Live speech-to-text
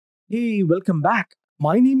Hey, welcome back.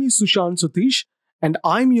 My name is Sushant Satish, and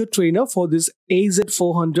I'm your trainer for this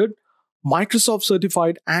AZ-400 Microsoft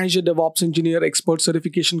Certified Azure DevOps Engineer Expert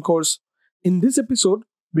Certification course. In this episode,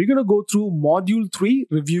 we're going to go through Module 3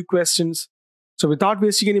 review questions. So, without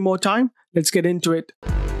wasting any more time, let's get into it.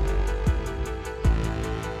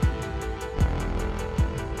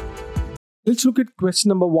 Let's look at question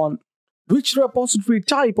number 1. Which repository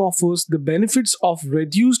type offers the benefits of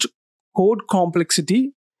reduced code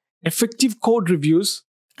complexity, effective code reviews,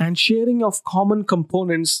 and sharing of common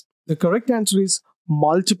components? The correct answer is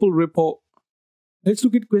multiple repo. Let's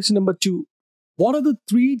look at question number 2. What are the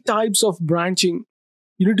 3 types of branching?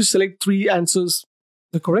 You need to select 3 answers.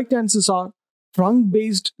 The correct answers are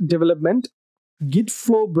trunk-based development, Git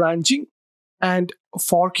flow branching, and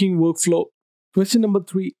forking workflow. Question number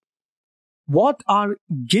 3. What are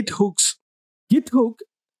Git hooks? Git hook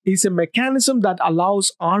is a mechanism that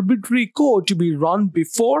allows arbitrary code to be run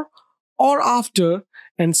before or after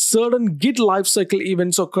and certain Git lifecycle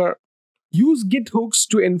events occur. Use Git hooks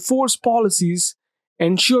to enforce policies,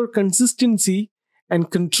 ensure consistency, and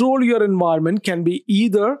control your environment can be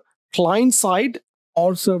either client-side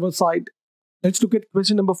or server-side. Let's look at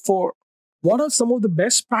question number 4. What are some of the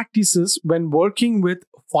best practices when working with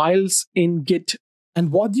files in Git?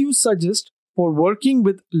 And what do you suggest for working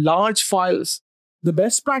with large files? The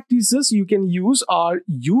best practices you can use are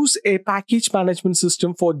use a package management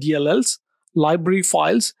system for DLLs, library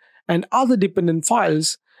files, and other dependent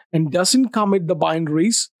files, and doesn't commit the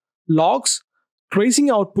binaries, logs, tracing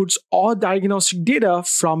outputs, or diagnostic data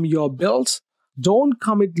from your builds. Don't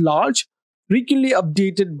commit large, frequently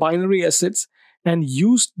updated binary assets, and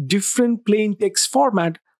use different plain text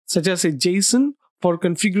format such as a JSON for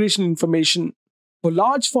configuration information. For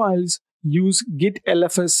large files, use Git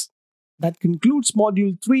LFS. That concludes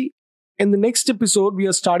Module 3. In the next episode, we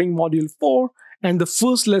are starting Module 4, and the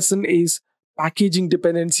first lesson is packaging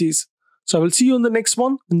dependencies. So I will see you in the next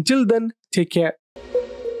one. Until then, take care.